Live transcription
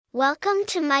Welcome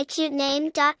to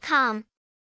mycutename.com.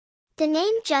 The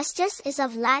name Justus is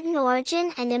of Latin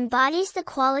origin and embodies the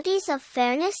qualities of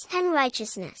fairness and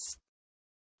righteousness.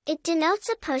 It denotes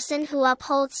a person who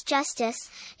upholds justice,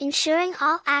 ensuring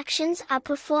all actions are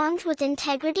performed with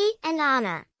integrity and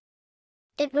honor.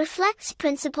 It reflects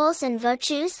principles and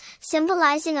virtues,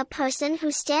 symbolizing a person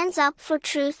who stands up for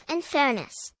truth and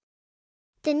fairness.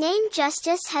 The name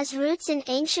Justus has roots in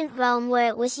ancient Rome, where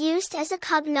it was used as a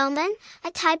cognomen, a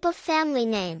type of family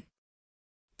name.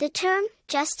 The term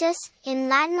Justus in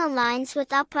Latin aligns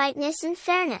with uprightness and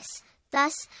fairness.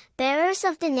 Thus, bearers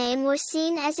of the name were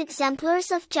seen as exemplars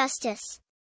of justice.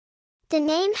 The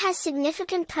name has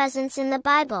significant presence in the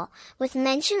Bible, with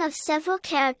mention of several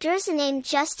characters named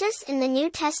Justus in the New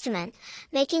Testament,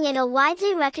 making it a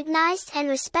widely recognized and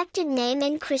respected name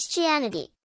in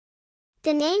Christianity.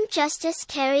 The name Justus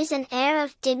carries an air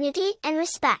of dignity and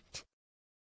respect.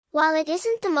 While it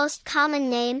isn't the most common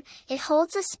name, it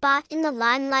holds a spot in the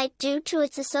limelight due to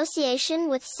its association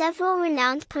with several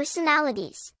renowned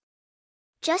personalities.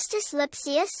 Justus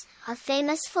Lipsius, a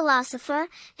famous philosopher,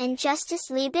 and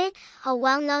Justus Liebig, a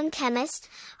well-known chemist,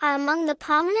 are among the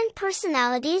prominent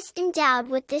personalities endowed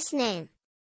with this name.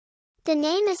 The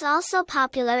name is also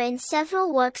popular in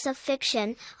several works of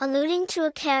fiction, alluding to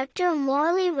a character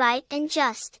morally right and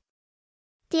just.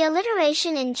 The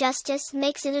alliteration in Justus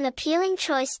makes it an appealing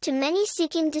choice to many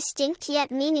seeking distinct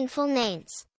yet meaningful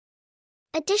names.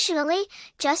 Additionally,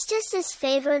 Justus is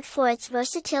favored for its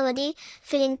versatility,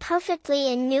 fitting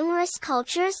perfectly in numerous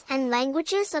cultures and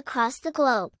languages across the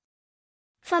globe.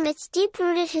 From its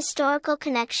deep-rooted historical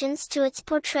connections to its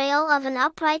portrayal of an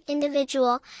upright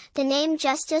individual, the name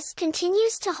Justus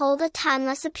continues to hold a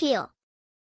timeless appeal.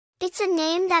 It's a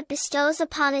name that bestows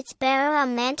upon its bearer a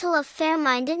mantle of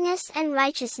fair-mindedness and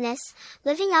righteousness,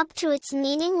 living up to its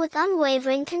meaning with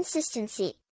unwavering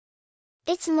consistency.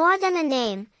 It's more than a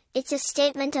name, it's a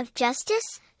statement of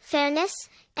justice, fairness,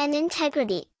 and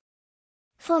integrity.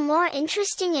 For more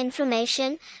interesting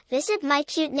information, visit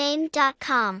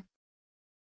mycutename.com.